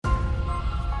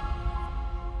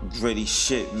Gritty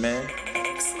shit, man.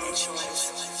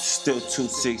 Still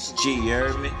 26G, you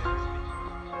heard me?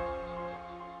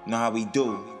 Know how we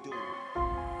do.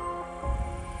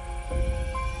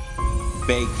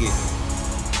 Bake it,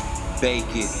 bake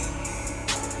it,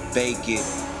 bake it.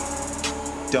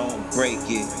 Don't break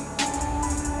it,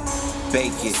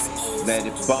 bake it. Let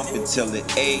it bump until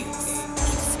it ache.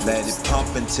 Let it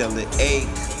pump until it ache.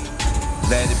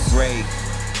 Let it break.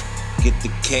 Get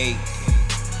the cake,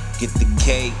 get the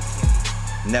cake.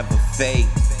 Never fake.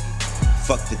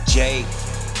 Fuck the Jake.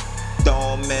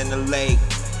 Throw 'em in the lake.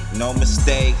 No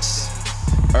mistakes.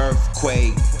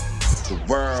 Earthquake. The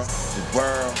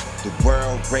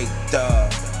world raked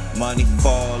up. Money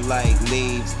fall like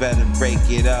leaves, better break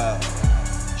it up.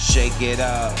 Shake it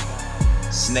up.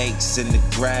 Snakes in the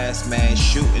grass, man.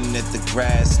 Shooting at the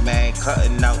grass, man.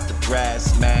 Cutting out the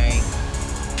grass, man.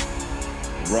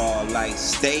 Raw like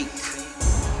steak.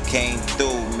 Came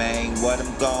through, man. What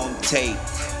I'm gon' take?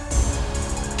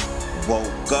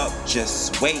 Woke up,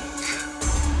 just wake.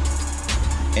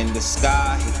 In the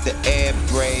sky, hit the air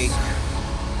brake.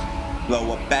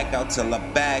 Blow her back out till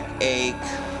her back ache.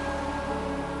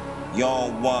 You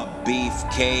don't want beef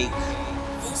cake,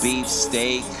 beef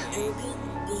steak.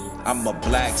 I'm a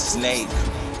black snake,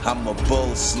 I'm a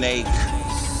bull snake.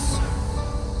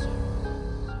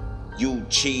 You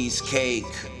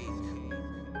cheesecake.